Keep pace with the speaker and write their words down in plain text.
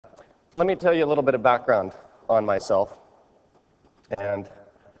Let me tell you a little bit of background on myself and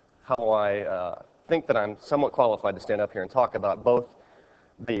how I think that I'm somewhat qualified to stand up here and talk about both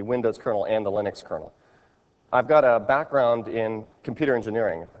the Windows kernel and the Linux kernel. I've got a background in computer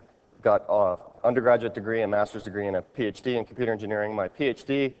engineering. Got an undergraduate degree, a master's degree, and a PhD in computer engineering. My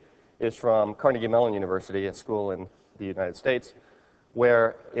PhD is from Carnegie Mellon University, a school in the United States,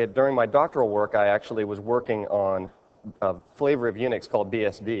 where during my doctoral work I actually was working on a flavor of Unix called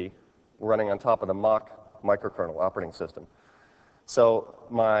BSD, running on top of the Mach microkernel operating system. So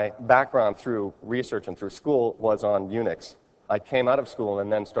my background through research and through school was on Unix. I came out of school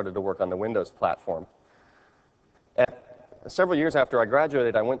and then started to work on the Windows platform. Several years after I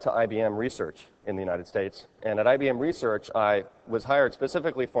graduated, I went to IBM Research in the United States. And at IBM Research, I was hired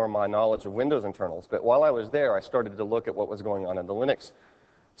specifically for my knowledge of Windows internals. But while I was there, I started to look at what was going on in the Linux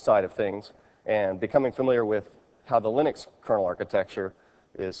side of things and becoming familiar with how the Linux kernel architecture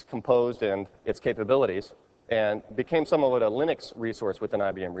is composed and its capabilities, and became somewhat a Linux resource within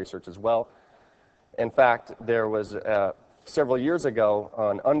IBM Research as well. In fact, there was several years ago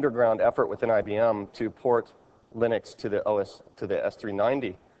an underground effort within IBM to port Linux to the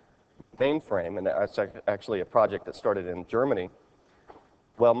S390 mainframe, and that's actually a project that started in Germany.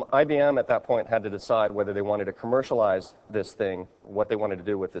 Well, IBM at that point had to decide whether they wanted to commercialize this thing, what they wanted to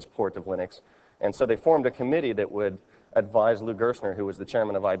do with this port of Linux, and so they formed a committee that would advise Lou Gerstner, who was the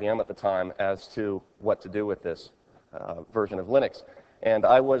chairman of IBM at the time, as to what to do with this version of Linux. And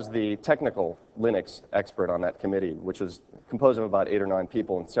I was the technical Linux expert on that committee, which was composed of about 8 or 9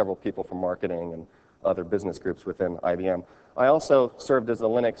 people and several people from marketing and other business groups within IBM. I also served as the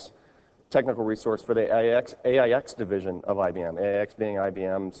Linux technical resource for the AIX division of IBM, AIX being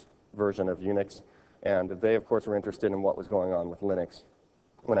IBM's version of Unix. And they, of course, were interested in what was going on with Linux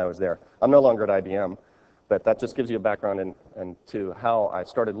when I was there. I'm no longer at IBM, but that just gives you a background to how I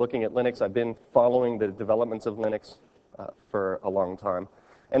started looking at Linux. I've been following the developments of Linux for a long time.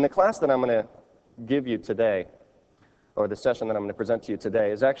 And the class that I'm going to give you today, or the session that I'm going to present to you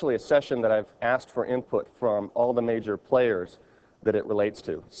today, is actually a session that I've asked for input from all the major players that it relates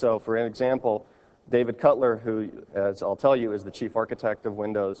to. So for example, David Cutler, who, as I'll tell you, is the chief architect of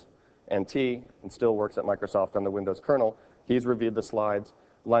Windows NT and still works at Microsoft on the Windows kernel, he's reviewed the slides.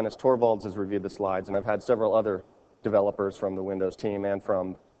 Linus Torvalds has reviewed the slides, and I've had several other developers from the Windows team and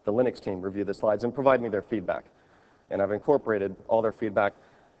from the Linux team review the slides and provide me their feedback. And I've incorporated all their feedback.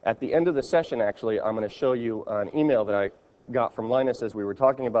 At the end of the session, actually, I'm going to show you an email that I got from Linus as we were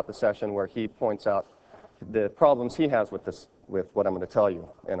talking about the session, where he points out the problems he has with what I'm going to tell you,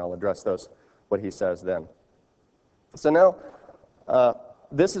 and I'll address those, what he says then. So now,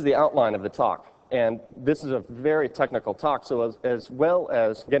 this is the outline of the talk, and this is a very technical talk, so as well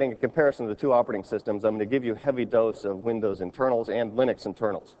as getting a comparison of the two operating systems, I'm going to give you a heavy dose of Windows internals and Linux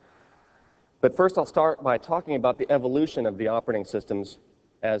internals. But first, I'll start by talking about the evolution of the operating systems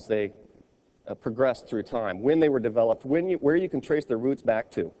as they progressed through time, when they were developed, where you can trace their roots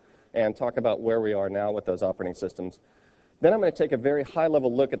back to, and talk about where we are now with those operating systems. Then I'm going to take a very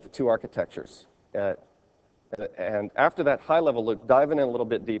high-level look at the two architectures. And after that high-level look, dive in a little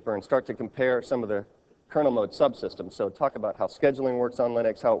bit deeper and start to compare some of the kernel mode subsystems. So talk about how scheduling works on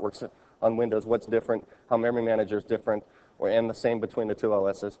Linux, how it works on Windows, what's different, how memory manager is different, and the same between the two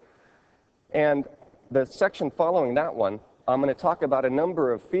OSs. And the section following that one, I'm going to talk about a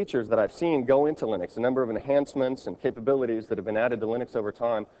number of features that I've seen go into Linux, a number of enhancements and capabilities that have been added to Linux over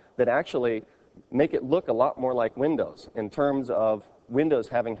time that actually make it look a lot more like Windows in terms of Windows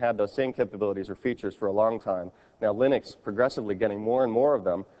having had those same capabilities or features for a long time. Now Linux progressively getting more and more of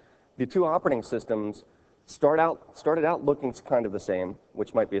them. The two operating systems started out looking kind of the same,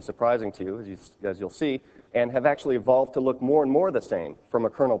 which might be surprising to you, as you'll see, and have actually evolved to look more and more the same from a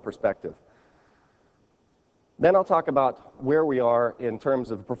kernel perspective. Then I'll talk about where we are in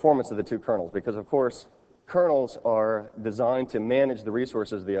terms of the performance of the two kernels, because of course kernels are designed to manage the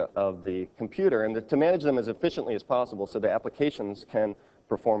resources of the computer and to manage them as efficiently as possible so the applications can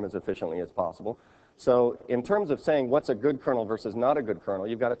perform as efficiently as possible. So in terms of saying what's a good kernel versus not a good kernel,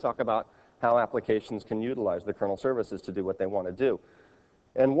 you've got to talk about how applications can utilize the kernel services to do what they want to do.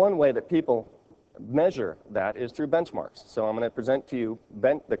 And one way that people measure that is through benchmarks. So I'm going to present to you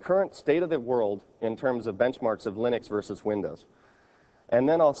the current state of the world in terms of benchmarks of Linux versus Windows. And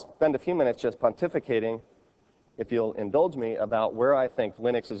then I'll spend a few minutes just pontificating, if you'll indulge me, about where I think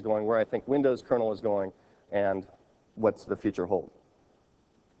Linux is going, where I think Windows kernel is going, and what's the future hold.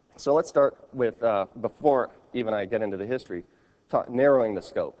 So let's start with, before even I get into the history, narrowing the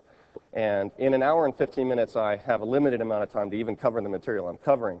scope. And in an hour and 15 minutes, I have a limited amount of time to even cover the material I'm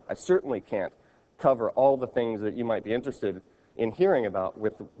covering. I certainly can't cover all the things that you might be interested in hearing about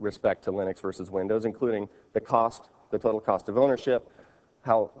with respect to Linux versus Windows, including the cost, the total cost of ownership,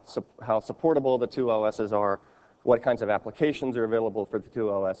 how supportable the two OSs are, what kinds of applications are available for the two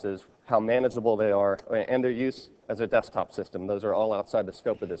OSs, how manageable they are, and their use as a desktop system. Those are all outside the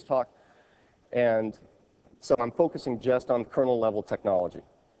scope of this talk. And so I'm focusing just on kernel-level technology,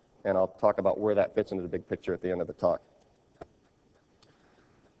 and I'll talk about where that fits into the big picture at the end of the talk.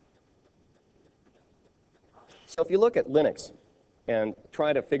 So if you look at Linux and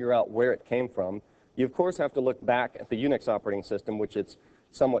try to figure out where it came from, you of course have to look back at the Unix operating system, which it's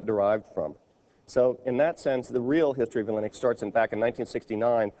somewhat derived from. So in that sense, the real history of Linux starts back in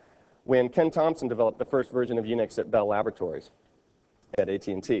 1969 when Ken Thompson developed the first version of Unix at Bell Laboratories at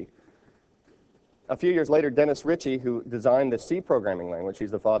AT&T. A few years later, Dennis Ritchie, who designed the C programming language,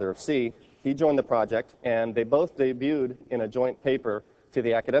 he's the father of C, he joined the project, and they both debuted in a joint paper to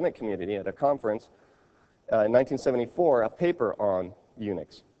the academic community at a conference in 1974, a paper on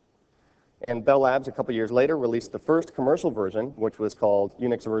Unix. And Bell Labs, a couple years later, released the first commercial version, which was called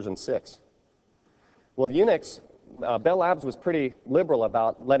Unix version 6. Well, Unix, Bell Labs was pretty liberal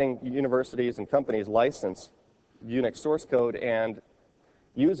about letting universities and companies license Unix source code and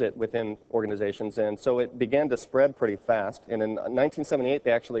use it within organizations, and so it began to spread pretty fast. And in 1978,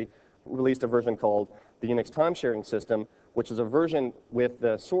 they actually released a version called the Unix time-sharing system, which is a version with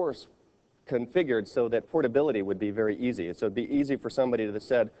the source configured so that portability would be very easy. So it'd be easy for somebody that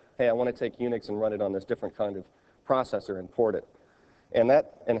said, hey, I want to take Unix and run it on this different kind of processor and port it. And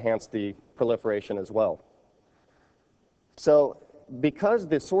that enhanced the proliferation as well. So because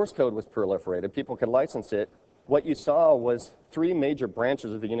the source code was proliferated, people could license it, what you saw was three major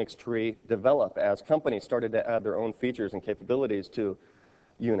branches of the Unix tree develop as companies started to add their own features and capabilities to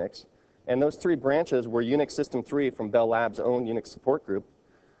Unix. And those three branches were Unix System 3 from Bell Labs' own Unix support group,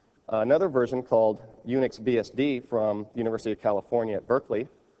 another version called Unix BSD from University of California at Berkeley,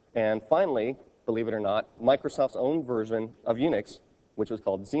 and finally, believe it or not, Microsoft's own version of Unix, which was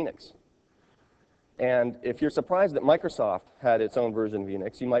called Xenix. And if you're surprised that Microsoft had its own version of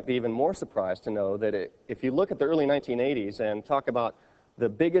Unix, you might be even more surprised to know that if you look at the early 1980s and talk about the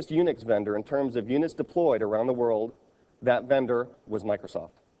biggest Unix vendor in terms of units deployed around the world, that vendor was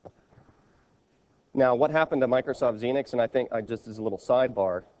Microsoft. Now, what happened to Microsoft Xenix, and I think just as a little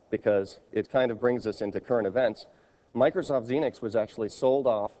sidebar, because it kind of brings us into current events, Microsoft Xenix was actually sold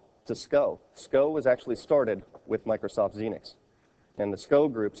off to SCO. SCO was actually started with Microsoft Xenix. And the SCO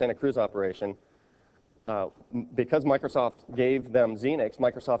group, Santa Cruz operation, because Microsoft gave them Xenix,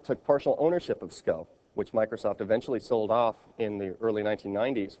 Microsoft took partial ownership of SCO, which Microsoft eventually sold off in the early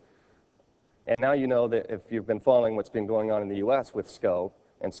 1990s. And now you know that if you've been following what's been going on in the US with SCO,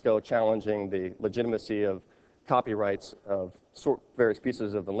 and SCO challenging the legitimacy of copyrights of various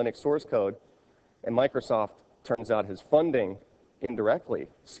pieces of the Linux source code, and Microsoft turns out is funding indirectly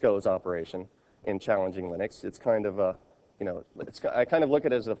SCO's operation in challenging Linux. It's kind of a, I kind of look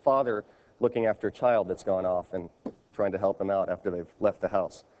at it as a father looking after a child that's gone off and trying to help them out after they've left the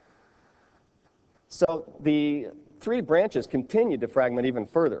house. So the three branches continued to fragment even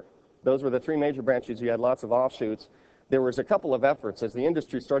further. Those were the three major branches. You had lots of offshoots. There was a couple of efforts as the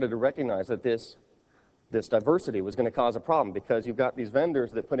industry started to recognize that this diversity was going to cause a problem, because you've got these vendors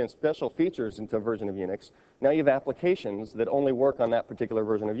that put in special features into a version of Unix. Now you have applications that only work on that particular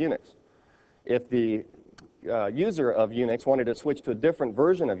version of Unix. If the user of Unix wanted to switch to a different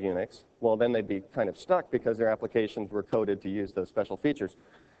version of Unix, well, then they'd be kind of stuck because their applications were coded to use those special features.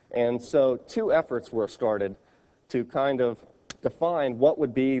 And so two efforts were started to kind of define what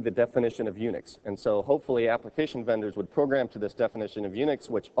would be the definition of Unix. And so hopefully application vendors would program to this definition of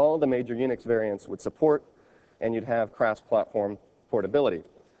Unix, which all the major Unix variants would support, and you'd have cross-platform portability.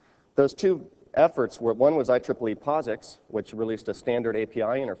 Those two efforts were, one was IEEE POSIX, which released a standard API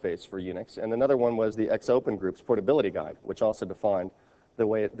interface for Unix, and another one was the Xopen Group's portability guide, which also defined the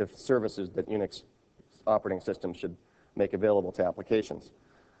way the services that Unix operating systems should make available to applications.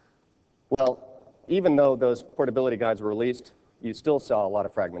 Well, even though those portability guides were released, you still saw a lot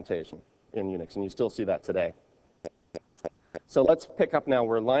of fragmentation in Unix, and you still see that today. So let's pick up now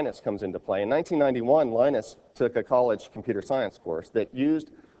where Linus comes into play. In 1991, Linus took a college computer science course that used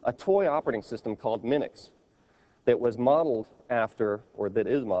a toy operating system called Minix that was modeled after, or that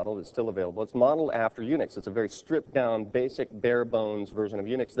is modeled, it's still available, it's modeled after Unix. It's a very stripped down, basic, bare bones version of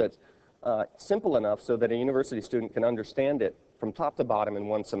Unix that's simple enough so that a university student can understand it from top to bottom in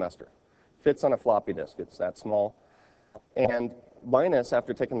one semester. Fits on a floppy disk, it's that small. And Linus,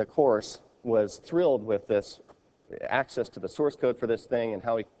 after taking the course, was thrilled with this access to the source code for this thing and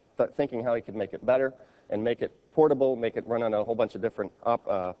how he thinking how he could make it better and make it portable, make it run on a whole bunch of different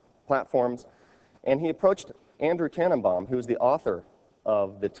platforms. And he approached Andrew Tannenbaum, who's the author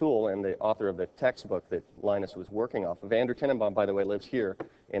of the tool and the author of the textbook that Linus was working off of. Andrew Tannenbaum, by the way, lives here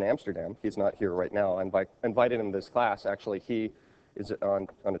in Amsterdam. He's not here right now. I invited him to this class. Actually, he is on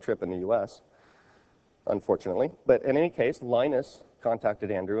a trip in the US, unfortunately. But in any case, Linus contacted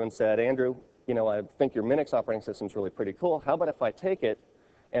Andrew and said, Andrew, you know, I think your Minix operating system is really pretty cool. How about if I take it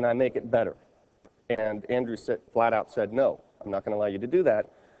and I make it better? And Andrew flat out said, no, I'm not going to allow you to do that,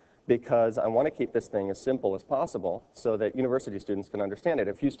 because I want to keep this thing as simple as possible so that university students can understand it.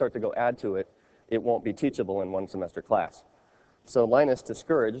 If you start to go add to it, it won't be teachable in one semester class. So Linus,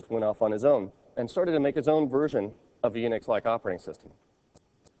 discouraged, went off on his own and started to make his own version of a Unix-like operating system.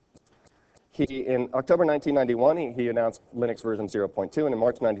 In October 1991, he announced Linux version 0.2, and in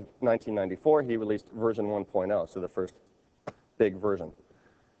March 1994, he released version 1.0, so the first big version.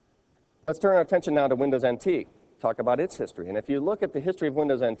 Let's turn our attention now to Windows NT. Talk about its history. And if you look at the history of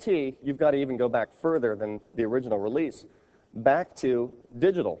Windows NT, you've got to even go back further than the original release, back to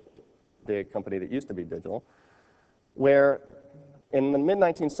Digital, the company that used to be Digital, where in the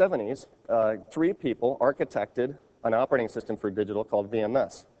mid-1970s, 3 people architected an operating system for Digital called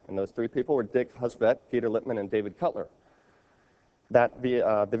VMS. And those 3 people were Dick Husbett, Peter Lippman, and David Cutler. The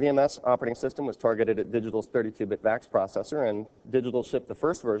VMS operating system was targeted at Digital's 32-bit VAX processor, and Digital shipped the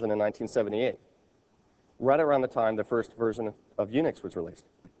first version in 1978. Right around the time the first version of Unix was released.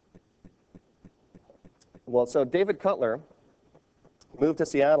 Well, so David Cutler moved to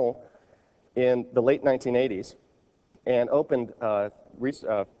Seattle in the late 1980s and opened a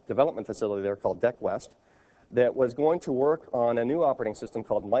development facility there called DEC West that was going to work on a new operating system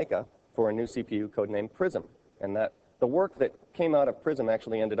called Mica for a new CPU codenamed Prism. And that the work that came out of Prism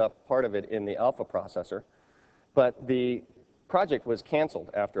actually ended up part of it in the Alpha processor, but the project was canceled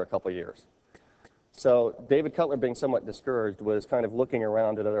after a couple of years. So David Cutler, being somewhat discouraged, was kind of looking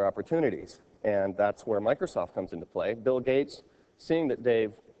around at other opportunities, and that's where Microsoft comes into play. Bill Gates, seeing that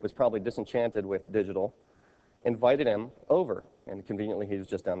Dave was probably disenchanted with Digital, invited him over, and conveniently he was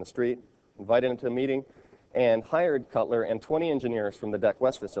just down the street, invited him to a meeting, and hired Cutler and 20 engineers from the DEC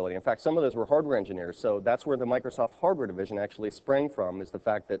West facility. In fact, some of those were hardware engineers, so that's where the Microsoft hardware division actually sprang from, is the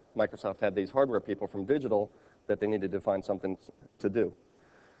fact that Microsoft had these hardware people from Digital that they needed to find something to do.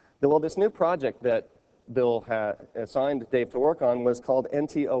 Well, this new project that Bill had assigned Dave to work on was called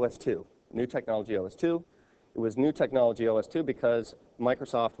NT-OS2, New Technology OS2. It was New Technology OS2 because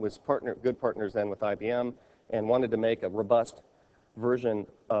Microsoft was good partners then with IBM and wanted to make a robust version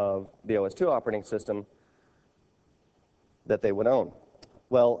of the OS2 operating system that they would own.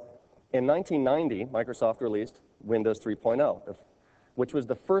 Well, in 1990, Microsoft released Windows 3.0, which was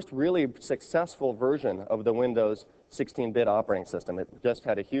the first really successful version of the Windows 16-bit operating system. It just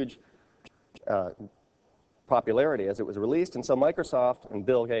had a huge popularity as it was released, and so Microsoft and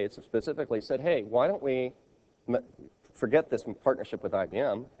Bill Gates specifically said, hey, why don't we forget this partnership with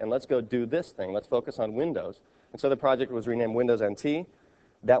IBM and let's go do this thing. Let's focus on Windows. And so the project was renamed Windows NT.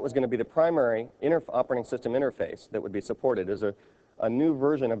 That was going to be the primary operating system interface that would be supported as a new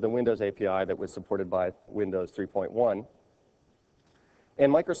version of the Windows API that was supported by Windows 3.1.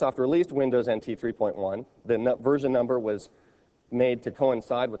 And Microsoft released Windows NT 3.1. The version number was made to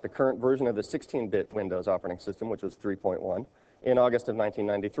coincide with the current version of the 16-bit Windows operating system, which was 3.1, in August of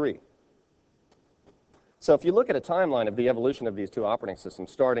 1993. So if you look at a timeline of the evolution of these two operating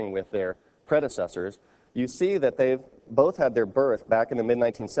systems, starting with their predecessors, you see that they've both had their birth back in the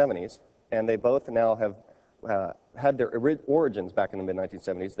mid-1970s, and they both now have had their origins back in the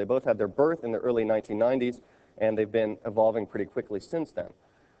mid-1970s. They both had their birth in the early 1990s, and they've been evolving pretty quickly since then.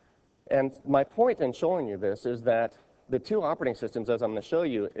 And my point in showing you this is that the two operating systems, as I'm going to show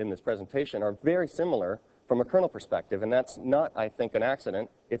you in this presentation, are very similar from a kernel perspective, and that's not, I think, an accident.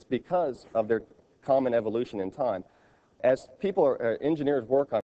 It's because of their common evolution in time. As engineers work on